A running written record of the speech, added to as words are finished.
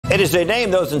It is a name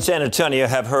those in San Antonio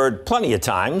have heard plenty of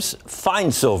times,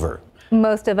 Finesilver.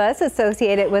 Most of us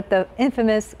associate it with the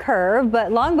infamous curve,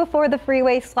 but long before the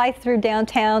freeway sliced through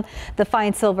downtown, the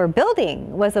Finesilver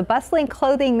building was a bustling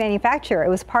clothing manufacturer. It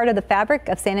was part of the fabric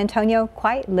of San Antonio,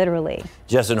 quite literally.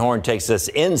 Justin Horn takes us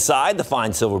inside the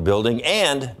Finesilver building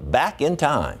and back in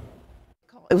time.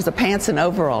 It was a pants and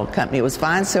overall company. It was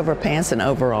Finesilver Pants and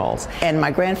Overalls. And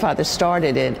my grandfather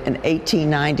started it in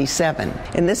 1897.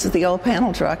 And this is the old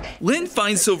panel truck. Lynn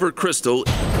Finesilver Crystal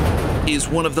is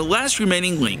one of the last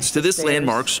remaining links to this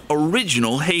landmark's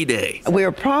original heyday.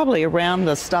 We're probably around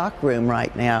the stock room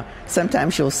right now.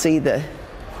 Sometimes you'll see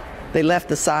they left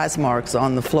the size marks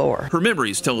on the floor. Her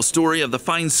memories tell a story of the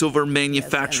Finesilver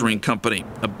Manufacturing Company,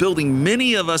 a building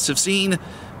many of us have seen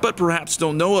but perhaps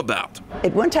don't know about.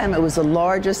 At one time, it was the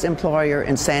largest employer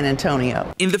in San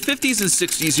Antonio. In the 50s and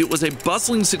 60s, it was a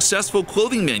bustling, successful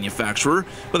clothing manufacturer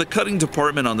with a cutting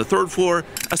department on the third floor,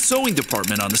 a sewing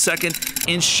department on the second,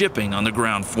 and shipping on the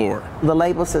ground floor. The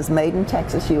label says Made in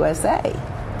Texas, USA.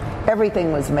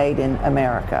 Everything was made in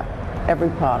America. Every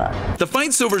product. The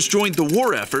Finesilvers joined the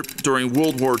war effort during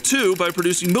World War II by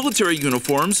producing military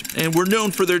uniforms and were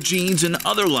known for their jeans and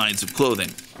other lines of clothing.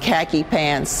 Khaki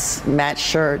pants, match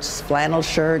shirts, flannel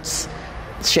shirts,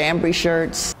 chambray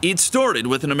shirts. It started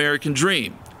with an American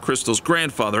dream. Crystal's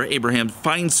grandfather, Abraham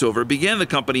Finesilver, began the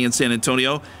company in San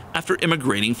Antonio after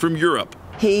immigrating from Europe.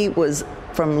 He was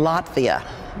from Latvia,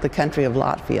 the country of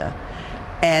Latvia,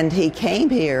 and he came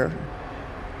here.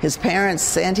 His parents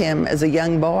sent him as a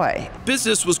young boy.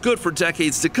 Business was good for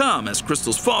decades to come as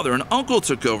Crystal's father and uncle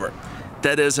took over.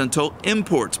 That is, until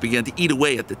imports began to eat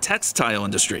away at the textile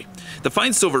industry. The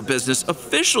Finesilver business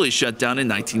officially shut down in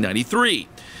 1993.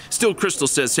 Still, Crystal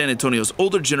says San Antonio's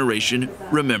older generation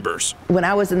remembers. When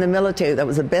I was in the military, that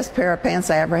was the best pair of pants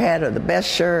I ever had, or the best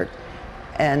shirt.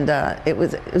 And it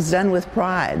was done with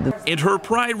pride. And her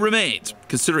pride remains,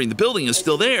 considering the building is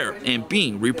still there and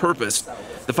being repurposed.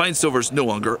 The Finesilvers no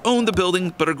longer own the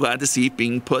building, but are glad to see it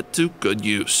being put to good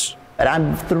use. But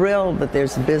I'm thrilled that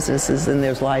there's businesses and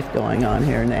there's life going on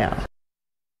here now.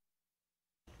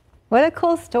 What a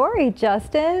cool story,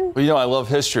 Justin. Well, I love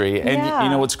history.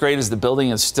 And what's great is the building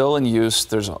is still in use.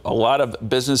 There's a lot of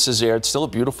businesses there. It's still a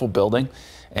beautiful building,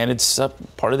 and it's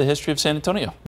part of the history of San Antonio.